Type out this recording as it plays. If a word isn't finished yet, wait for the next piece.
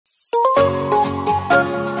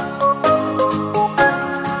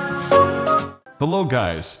Hello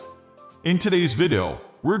guys! In today's video,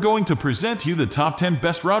 we're going to present you the top 10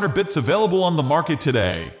 best router bits available on the market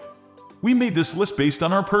today. We made this list based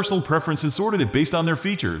on our personal preference and sorted it based on their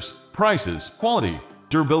features, prices, quality,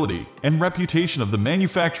 durability, and reputation of the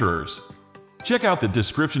manufacturers. Check out the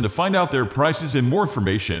description to find out their prices and more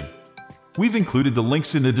information. We've included the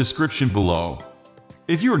links in the description below.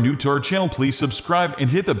 If you are new to our channel, please subscribe and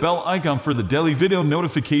hit the bell icon for the daily video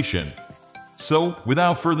notification. So,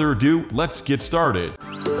 without further ado, let's get started.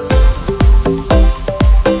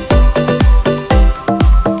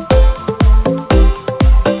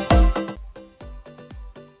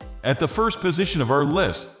 At the first position of our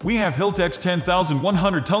list, we have Hiltex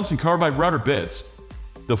 10100 tungsten carbide router bits.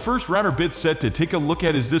 The first router bit set to take a look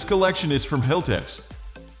at this collection is from Hiltex.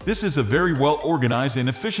 This is a very well organized and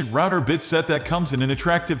efficient router bit set that comes in an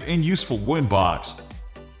attractive and useful wooden box.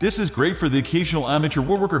 This is great for the occasional amateur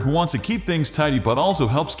woodworker who wants to keep things tidy but also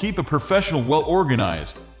helps keep a professional well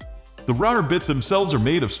organized. The router bits themselves are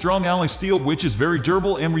made of strong alloy steel, which is very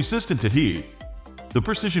durable and resistant to heat. The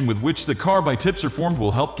precision with which the carbide tips are formed will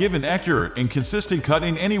help give an accurate and consistent cut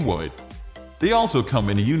in any wood. They also come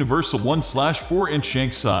in a universal 1/4-inch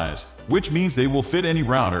shank size, which means they will fit any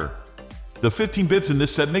router. The 15 bits in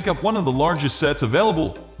this set make up one of the largest sets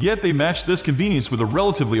available, yet they match this convenience with a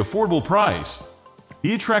relatively affordable price.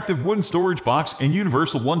 The attractive wooden storage box and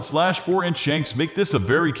universal 1/4-inch shanks make this a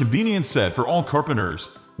very convenient set for all carpenters,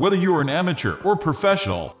 whether you are an amateur or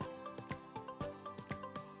professional.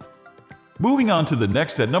 Moving on to the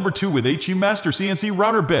next at number 2 with HQMaster CNC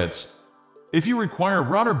router bits. If you require a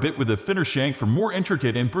router bit with a thinner shank for more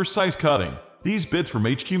intricate and precise cutting, these bits from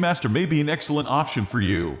HQMaster may be an excellent option for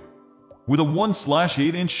you. With a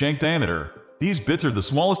 1/8-inch shank diameter, these bits are the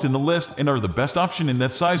smallest in the list and are the best option in that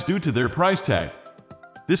size due to their price tag.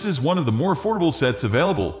 This is one of the more affordable sets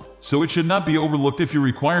available, so it should not be overlooked if you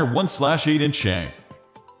require 1/8-inch shank.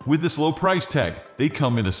 With this low price tag, they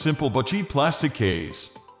come in a simple but cheap plastic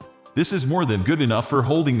case. This is more than good enough for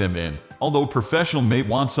holding them in, although a professional may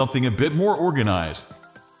want something a bit more organized.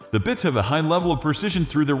 The bits have a high level of precision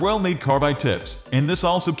through their well-made carbide tips, and this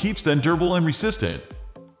also keeps them durable and resistant.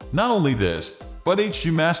 Not only this, but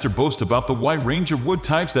HQMaster boasts about the wide range of wood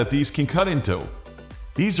types that these can cut into.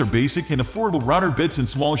 These are basic and affordable router bits in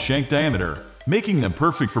small shank diameter, making them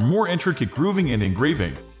perfect for more intricate grooving and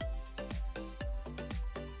engraving.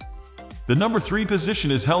 The number 3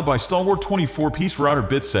 position is held by Stalwart 24-piece router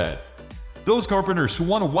bit set. Those carpenters who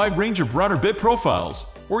want a wide range of router bit profiles,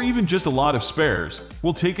 or even just a lot of spares,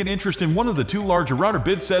 will take an interest in one of the 2 larger router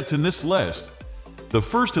bit sets in this list. The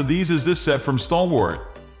first of these is this set from Stalwart.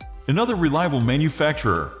 Another reliable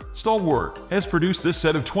manufacturer, Stalwart, has produced this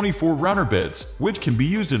set of 24 router bits, which can be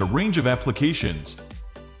used in a range of applications.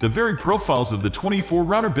 The varied profiles of the 24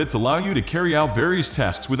 router bits allow you to carry out various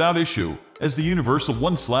tasks without issue, as the universal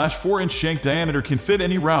 1/4-inch shank diameter can fit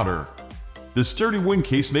any router. The sturdy wooden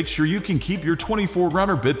case makes sure you can keep your 24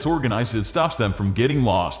 router bits organized and stops them from getting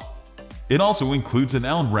lost. It also includes an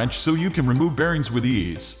Allen wrench so you can remove bearings with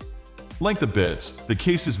ease. Like the bits, the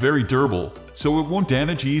case is very durable, so it won't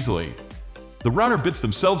damage easily. The router bits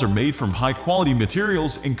themselves are made from high-quality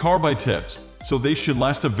materials and carbide tips, so they should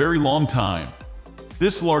last a very long time.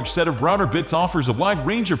 This large set of router bits offers a wide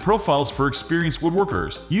range of profiles for experienced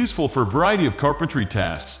woodworkers, useful for a variety of carpentry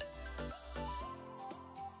tasks.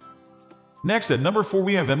 Next at number 4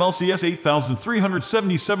 we have MLCS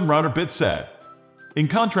 8377 router bit set. In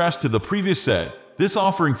contrast to the previous set, this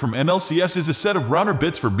offering from MLCS is a set of router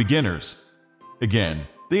bits for beginners. Again,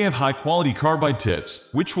 they have high-quality carbide tips,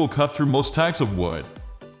 which will cut through most types of wood.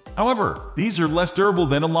 However, these are less durable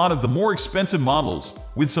than a lot of the more expensive models,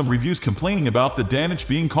 with some reviews complaining about the damage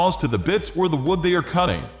being caused to the bits or the wood they are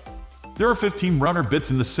cutting. There are 15 router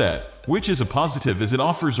bits in the set, which is a positive as it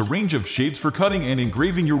offers a range of shapes for cutting and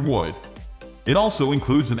engraving your wood. It also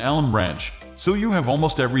includes an Allen wrench, so you have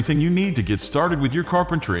almost everything you need to get started with your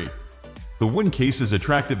carpentry. The wooden case is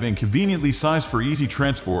attractive and conveniently sized for easy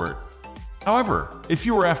transport. However, if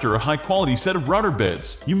you are after a high-quality set of router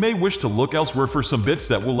bits, you may wish to look elsewhere for some bits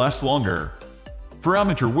that will last longer. For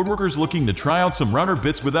amateur woodworkers looking to try out some router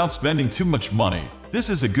bits without spending too much money, this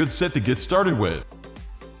is a good set to get started with.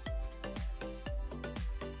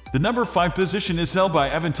 The number 5 position is held by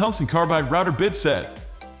LU&MN tungsten carbide router bit set.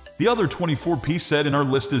 The other 24-piece set in our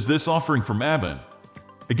list is this offering from LU&MN.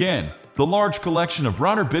 Again, the large collection of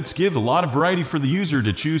router bits give a lot of variety for the user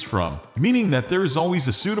to choose from, meaning that there is always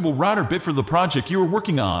a suitable router bit for the project you are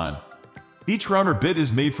working on. Each router bit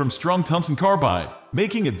is made from strong tungsten carbide,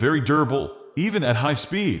 making it very durable, even at high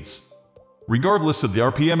speeds. Regardless of the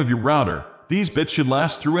RPM of your router, these bits should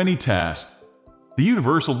last through any task. The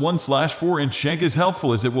universal 1/4-inch shank is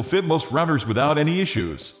helpful as it will fit most routers without any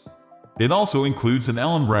issues. It also includes an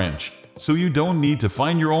Allen wrench, so you don't need to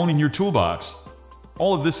find your own in your toolbox.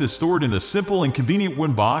 All of this is stored in a simple and convenient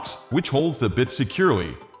wooden box, which holds the bits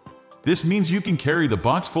securely. This means you can carry the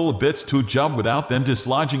box full of bits to a job without them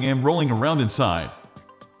dislodging and rolling around inside.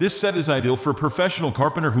 This set is ideal for a professional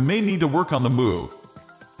carpenter who may need to work on the move.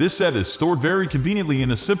 This set is stored very conveniently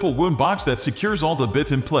in a simple wooden box that secures all the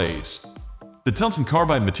bits in place. The tungsten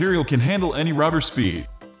carbide material can handle any router speed.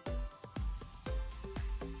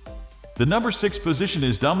 The number 6 position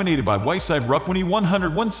is dominated by Whiteside Rough-Winnie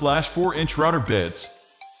 100 1/4-inch router bits.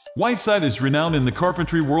 Whiteside is renowned in the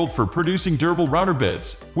carpentry world for producing durable router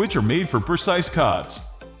bits, which are made for precise cuts.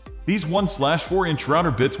 These 1/4-inch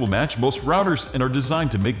router bits will match most routers and are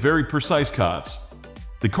designed to make very precise cuts.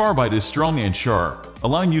 The carbide is strong and sharp,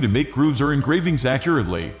 allowing you to make grooves or engravings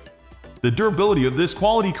accurately. The durability of this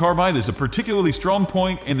quality carbide is a particularly strong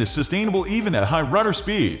point and is sustainable even at high router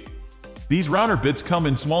speed. These router bits come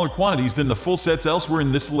in smaller quantities than the full sets elsewhere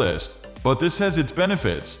in this list, but this has its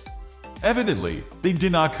benefits. Evidently, they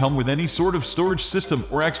do not come with any sort of storage system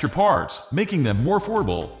or extra parts, making them more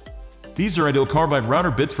affordable. These are ideal carbide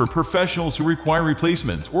router bits for professionals who require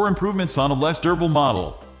replacements or improvements on a less durable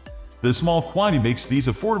model. The small quantity makes these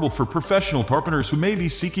affordable for professional carpenters who may be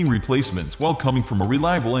seeking replacements while coming from a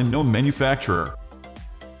reliable and known manufacturer.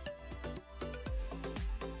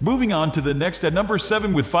 Moving on to the next at number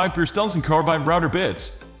 7 with FivePears Tungsten Carbide Router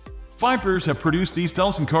Bits. FivePears have produced these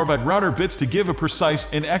tungsten carbide router bits to give a precise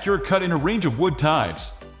and accurate cut in a range of wood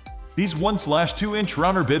types. These 1/2-inch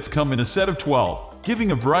router bits come in a set of 12, giving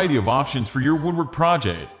a variety of options for your woodwork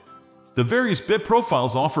project. The various bit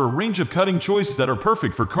profiles offer a range of cutting choices that are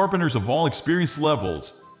perfect for carpenters of all experience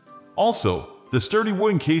levels. Also, the sturdy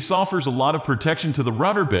wooden case offers a lot of protection to the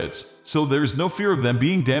router bits, so there is no fear of them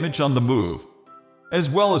being damaged on the move. As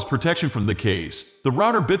well as protection from the case, the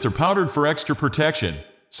router bits are powdered for extra protection,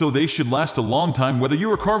 so they should last a long time whether you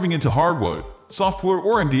are carving into hardwood, softwood,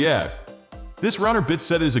 or MDF. This router bit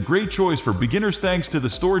set is a great choice for beginners thanks to the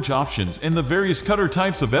storage options and the various cutter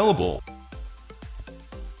types available.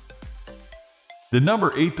 The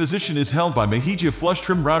number 8 position is held by Meihejia Flush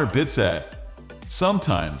Trim Router Bit Set.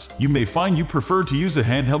 Sometimes, you may find you prefer to use a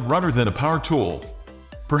handheld router than a power tool.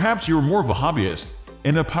 Perhaps you are more of a hobbyist,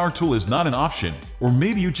 and a power tool is not an option, or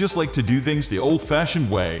maybe you just like to do things the old-fashioned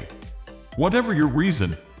way. Whatever your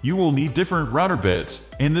reason, you will need different router bits,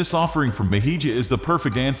 and this offering from Meihejia is the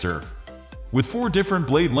perfect answer. With 4 different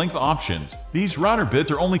blade length options, these router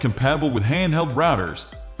bits are only compatible with handheld routers,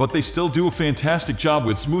 but they still do a fantastic job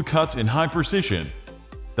with smooth cuts and high precision.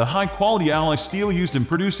 The high-quality alloy steel used in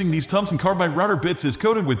producing these tungsten carbide router bits is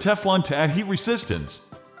coated with Teflon to add heat resistance.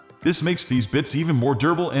 This makes these bits even more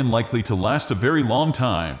durable and likely to last a very long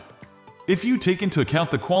time. If you take into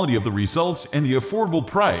account the quality of the results and the affordable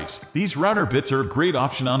price, these router bits are a great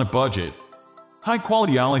option on a budget.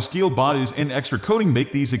 High-quality alloy steel bodies and extra coating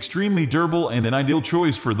make these extremely durable and an ideal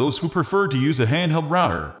choice for those who prefer to use a handheld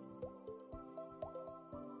router.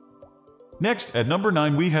 Next, at number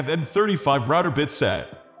 9 we have EDMBG Router Bit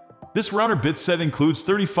Set. This router bit set includes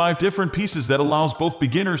 35 different pieces that allows both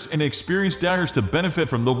beginners and experienced daggers to benefit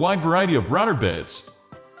from the wide variety of router bits.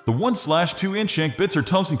 The 1/2-inch shank bits are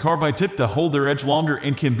tungsten carbide tipped to hold their edge longer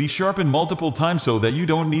and can be sharpened multiple times so that you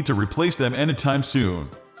don't need to replace them anytime soon.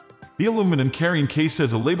 The aluminum carrying case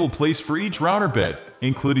has a label placed for each router bit,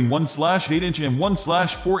 including 1/8-inch and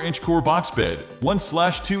 1/4-inch core box bit,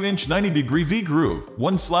 1/2-inch 90-degree V-groove,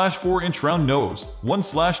 1/4-inch round nose,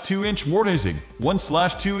 1/2-inch mortising,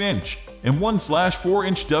 1/2-inch, and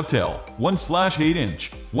 1/4-inch dovetail,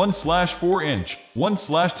 1/8-inch, 1/4-inch,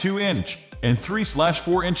 1/2-inch, and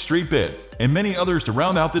 3/4-inch straight bit, and many others to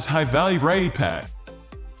round out this high-value variety pack.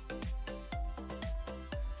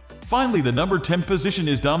 Finally, the number 10 position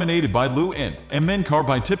is dominated by LU&MN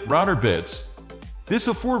carbide tip router bits. This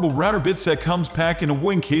affordable router bit set comes packed in a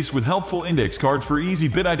wooden case with helpful index cards for easy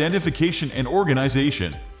bit identification and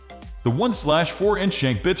organization. The 1/4-inch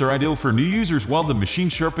shank bits are ideal for new users, while the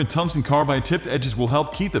machine-sharpened tungsten carbide tipped edges will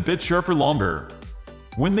help keep the bit sharper longer.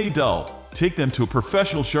 When they dull, take them to a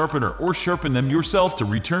professional sharpener or sharpen them yourself to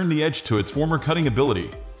return the edge to its former cutting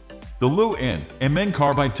ability. The LU&MN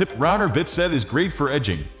carbide tip router bit set is great for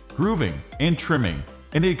edging, grooving, and trimming,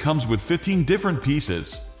 and it comes with 15 different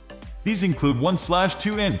pieces. These include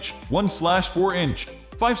 1/2-inch, 1/4-inch,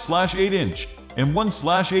 5/8-inch, and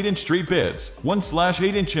 1/8-inch straight bits,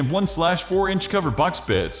 1/8-inch and 1/4-inch cover box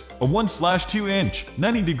bits, a 1/2-inch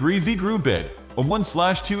 90-degree V-groove bit, a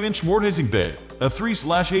 1/2-inch mortising bit, a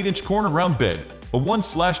 3/8-inch corner round bit, a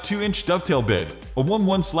 1/2-inch dovetail bit, a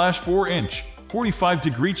 1/4-inch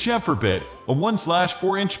 45-degree chamfer bit, a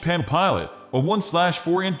 1/4-inch pan pilot, a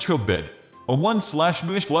 1/4-inch choke bit, a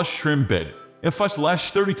 1/mesh flush trim bit, a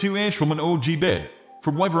 5/32-inch from an OG bit,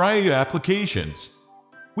 for a wide variety of applications.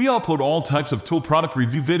 We upload all types of tool product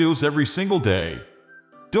review videos every single day.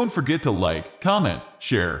 Don't forget to like, comment,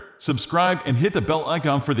 share, subscribe, and hit the bell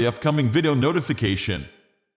icon for the upcoming video notification.